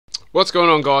What's going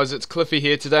on, guys? It's Cliffy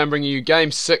here. Today I'm bringing you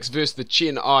Game 6 versus the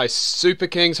Chennai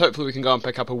SuperKings. Hopefully we can go and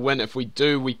pick up a win. If we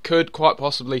do, we could quite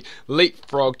possibly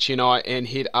leapfrog Chennai and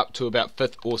head up to about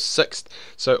 5th or 6th.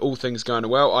 So all things going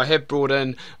well. I have brought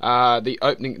in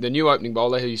the new opening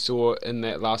bowler who you saw in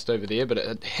that last over there, but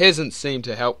it hasn't seemed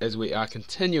to help as we are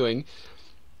continuing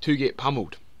to get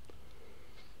pummeled.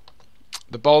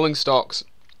 The bowling stocks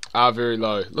are very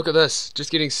low. Look at this,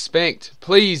 just getting spanked.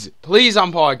 Please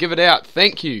umpire, give it out.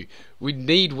 Thank you. We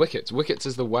need wickets. Wickets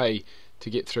is the way to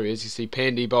get through. As you see,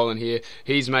 Pandy bowling here.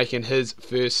 He's making his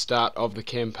first start of the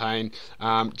campaign.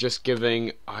 Just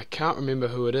giving, I can't remember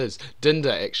who it is.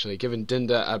 Dinda, actually, giving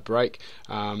Dinda a break.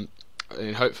 And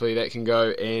hopefully that can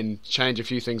go and change a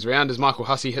few things around as Michael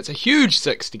Hussey hits a huge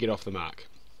 6 to get off the mark.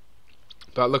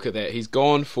 But look at that. He's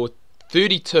gone for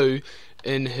 32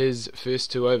 in his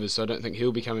first 2 overs, so I don't think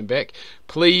he'll be coming back.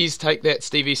 Please take that,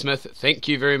 Stevie Smith. Thank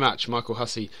you very much. Michael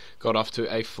Hussey got off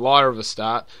to a flyer of a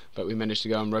start, but we managed to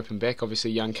go and rope him back. Obviously,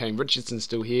 young Kane Richardson's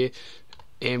still here,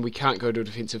 and we can't go to a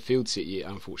defensive field set yet,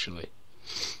 unfortunately.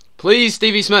 Please,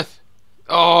 Stevie Smith.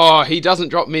 Oh, he doesn't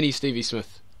drop many, Stevie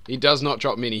Smith. He does not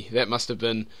drop many. That must have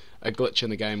been a glitch in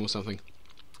the game or something.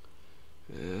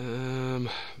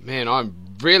 Man,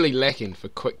 I'm really lacking for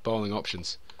quick bowling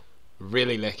options.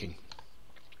 Really lacking.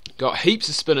 Got heaps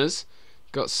of spinners.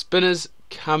 Got spinners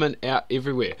coming out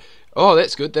everywhere. Oh,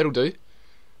 that's good. That'll do.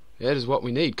 That is what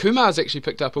we need. Kumar's actually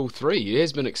picked up all 3. He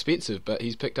has been expensive, but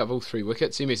he's picked up all 3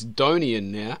 wickets. MS Dhoni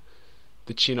in now,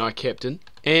 the Chennai captain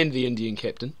and the Indian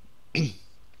captain.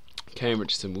 Kane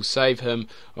Richardson will save him,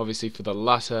 obviously, for the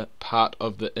latter part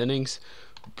of the innings.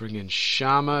 Bring in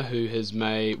Sharma, who has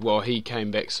made, well, he came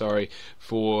back,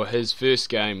 for his first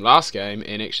game, last game,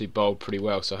 and actually bowled pretty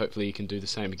well, so hopefully he can do the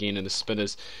same again, and the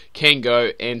spinners can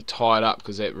go and tie it up,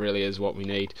 because that really is what we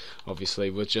need, obviously,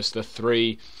 with just the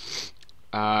 3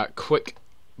 quick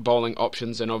bowling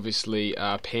options, and obviously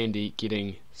Pandy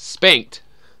getting spanked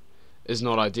is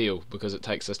not ideal, because it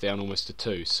takes us down almost to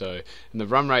 2, so, and the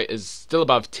run rate is still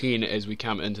above 10 as we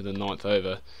come into the 9th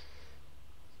over.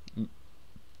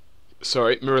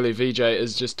 Sorry, Murali Vijay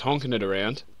is just tonking it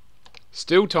around.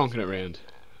 Still tonking it around.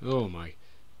 Oh my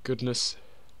goodness.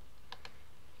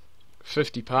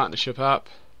 50 partnership up.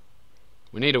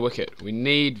 We need a wicket. We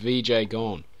need Vijay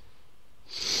gone.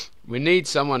 We need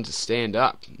someone to stand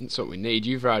up. That's what we need.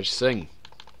 Yuvraj Singh.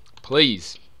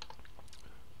 Please.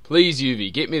 Please,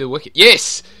 Yuvi, get me the wicket.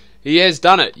 Yes! He has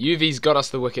done it. Yuvi's got us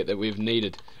the wicket that we've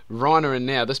needed. Raina in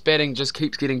now. This batting just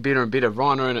keeps getting better and better.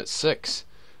 Raina in at 6.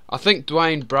 I think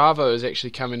Dwayne Bravo is actually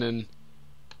coming in.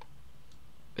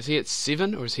 Is he at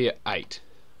 7 or is he at 8?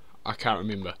 I can't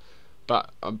remember. But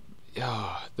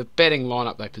the batting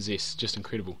lineup they possess, just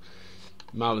incredible.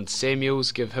 Marlon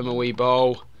Samuels, give him a wee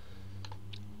bowl.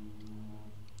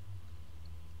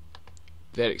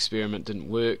 That experiment didn't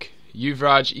work.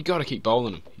 Yuvraj, you got to keep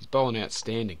bowling him. He's bowling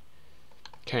outstanding.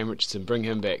 Kane Richardson, bring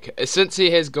him back. Since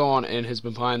he has gone and has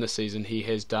been playing this season, he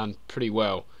has done pretty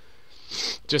well.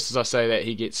 Just as I say that,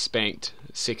 he gets spanked,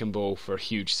 second ball for a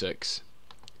huge 6.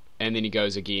 And then he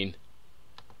goes again.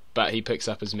 But he picks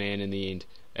up his man in the end.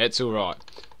 It's alright.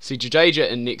 See, Jadeja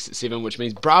in next at 7, which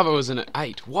means Bravo is in at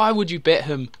 8. Why would you bat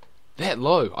him that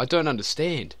low? I don't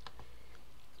understand.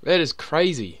 That is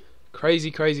crazy.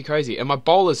 Crazy, crazy, crazy. And my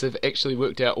bowlers have actually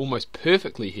worked out almost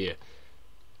perfectly here.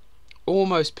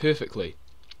 Almost perfectly.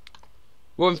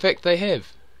 Well, in fact, they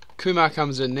have. Kumar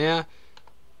comes in now.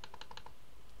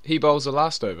 He bowls the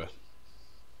last over.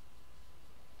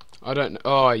 I don't know.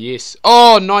 Oh, yes.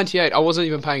 Oh, 98. I wasn't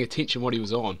even paying attention what he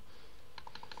was on.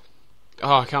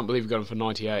 Oh, I can't believe we got him for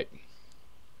 98.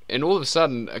 And all of a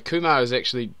sudden, Kumar is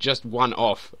actually just one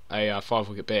off a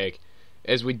 5-wicket bag.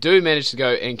 As we do manage to go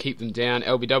and keep them down.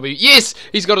 LBW. Yes!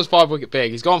 He's got his 5-wicket bag.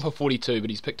 He's gone for 42,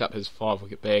 but he's picked up his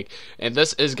 5-wicket bag. And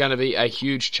this is going to be a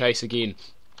huge chase again.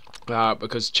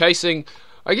 Because chasing...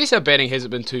 I guess our batting hasn't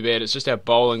been too bad, it's just our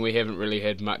bowling we haven't really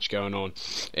had much going on.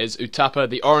 As Uthappa,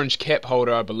 the orange cap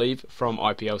holder I believe, from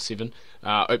IPL 7,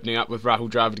 opening up with Rahul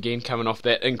Dravid again, coming off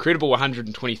that incredible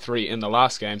 123 in the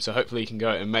last game, so hopefully he can go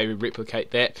and maybe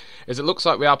replicate that, as it looks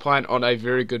like we are playing on a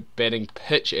very good batting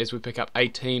pitch as we pick up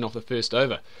 18 off the first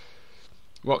over.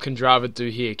 What can Dravid do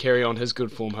here? Carry on his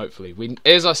good form hopefully.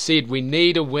 As I said, we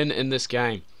need a win in this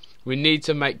game. We need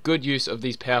to make good use of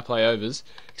these power play overs,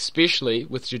 especially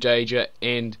with Jadeja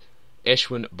and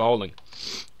Ashwin bowling.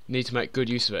 Need to make good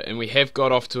use of it, and we have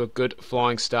got off to a good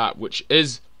flying start, which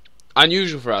is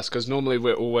unusual for us because normally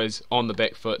we're always on the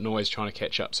back foot and always trying to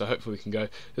catch up. So hopefully we can go.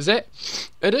 Is that?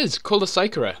 It is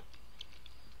Kulasekaran.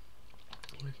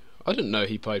 I didn't know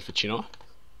he played for Chennai.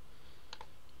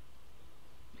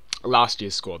 Last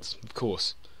year's squads, of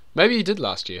course. Maybe he did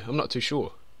last year. I'm not too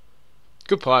sure.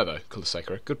 Good player though,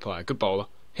 Kulasekaara. Good player, good bowler.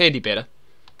 Handy batter.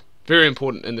 Very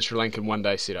important in the Sri Lankan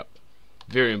one-day setup.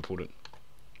 Very important.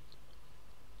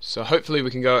 So hopefully we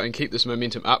can go and keep this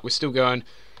momentum up. We're still going.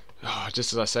 Oh,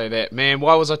 just as I say that, man,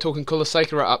 why was I talking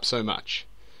Kulasekaara up so much?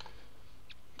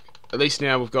 At least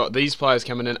now we've got these players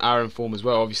coming in are in form as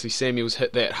well. Obviously Samuel's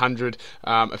hit that 100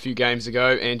 a few games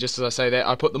ago, and just as I say that,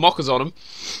 I put the mockers on him,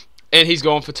 and he's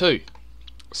gone for 2.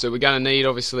 So we're going to need,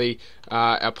 obviously,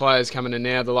 our players coming in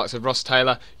now, the likes of Ross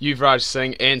Taylor, Yuvraj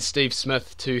Singh and Steve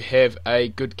Smith, to have a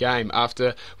good game.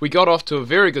 After we got off to a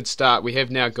very good start, we have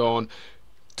now done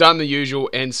the usual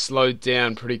and slowed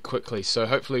down pretty quickly. So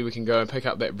hopefully we can go and pick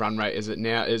up that run rate, as it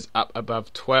now is up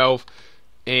above 12.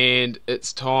 And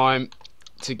it's time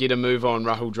to get a move on,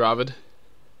 Rahul Dravid.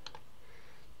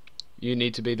 You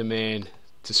need to be the man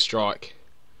to strike.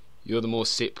 You're the more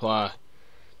set player.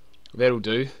 That'll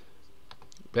do.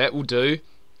 That will do.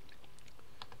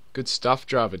 Good stuff,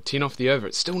 Dravid. 10 off the over.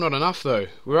 It's still not enough, though.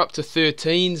 We're up to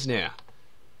 13s now.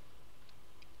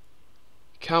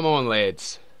 Come on,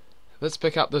 lads. Let's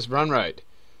pick up this run rate.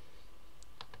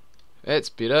 That's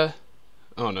better.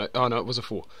 Oh, no, it was a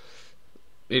 4.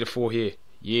 Need a 4 here.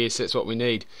 Yes, that's what we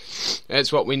need.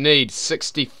 That's what we need.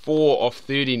 64 off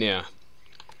 30 now.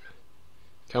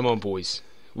 Come on, boys.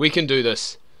 We can do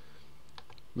this.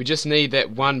 We just need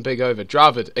that one big over.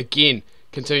 Dravid, again,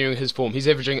 continuing his form. He's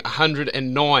averaging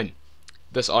 109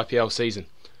 this IPL season.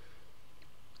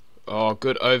 Oh,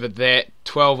 good over that.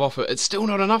 12 off it. It's still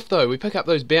not enough, though. We pick up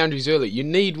those boundaries early. You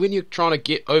need, when you're trying to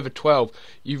get over 12,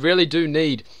 you really do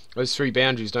need those 3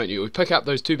 boundaries, don't you? We pick up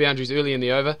those 2 boundaries early in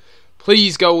the over.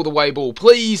 Please go all the way, ball.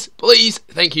 Please, please.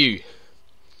 Thank you.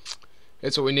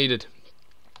 That's what we needed.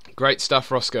 Great stuff,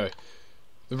 Roscoe.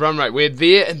 The run rate, we're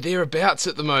there and thereabouts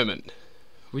at the moment.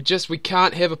 We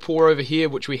can't have a pour over here,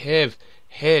 which we have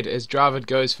had, as Dravid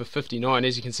goes for 59.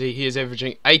 As you can see, he is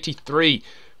averaging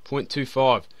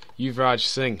 83.25. Yuvraj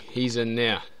Singh, he's in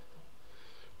now.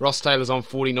 Ross Taylor's on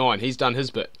 49. He's done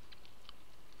his bit.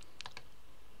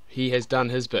 He has done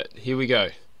his bit. Here we go.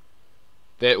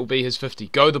 That will be his 50.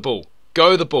 Go the ball.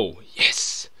 Go the ball.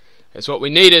 Yes! That's what we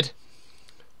needed.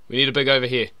 We need a big over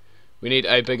here. We need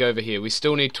a big over here. We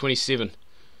still need 27.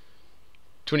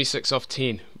 26 off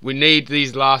 10. We need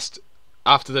these last...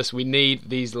 After this, we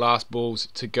need these last balls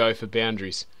to go for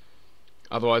boundaries.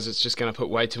 Otherwise, it's just going to put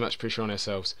way too much pressure on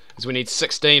ourselves. As we need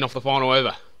 16 off the final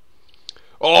over.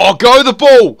 Oh, go the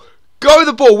ball! Go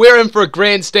the ball! We're in for a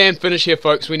grandstand finish here,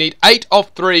 folks. We need 8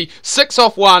 off 3, 6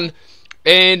 off 1,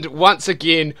 and once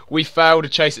again, we fail to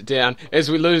chase it down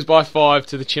as we lose by 5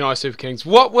 to the Chennai SuperKings.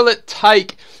 What will it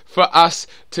take for us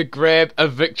to grab a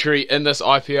victory in this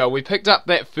IPL? We picked up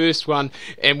that first one,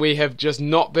 and we have just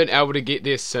not been able to get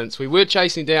there since. We were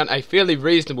chasing down a fairly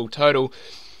reasonable total,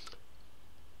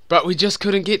 but we just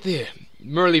couldn't get there.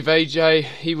 Murali Vijay,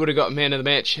 he would have got man of the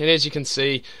match, and as you can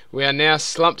see, we are now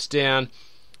slumped down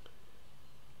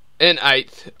in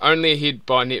 8th, only ahead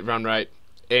by net run rate,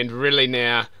 and really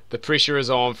now the pressure is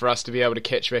on for us to be able to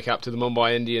catch back up to the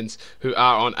Mumbai Indians, who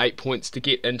are on 8 points to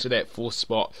get into that 4th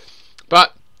spot.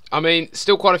 But I mean,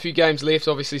 still quite a few games left,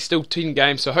 obviously still 10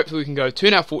 games, so hopefully we can go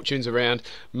turn our fortunes around,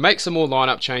 make some more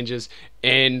lineup changes,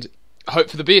 and hope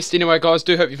for the best. Anyway, guys,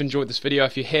 do hope you've enjoyed this video.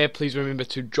 If you have, please remember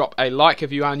to drop a like.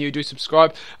 If you are new, do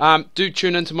subscribe. Do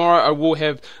tune in tomorrow. I will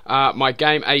have my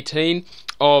game 18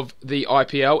 of the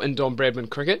IPL in Don Bradman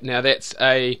cricket. Now that's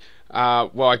a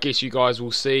well, I guess you guys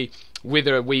will see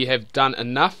whether we have done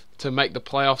enough to make the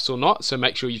playoffs or not, so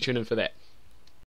make sure you tune in for that.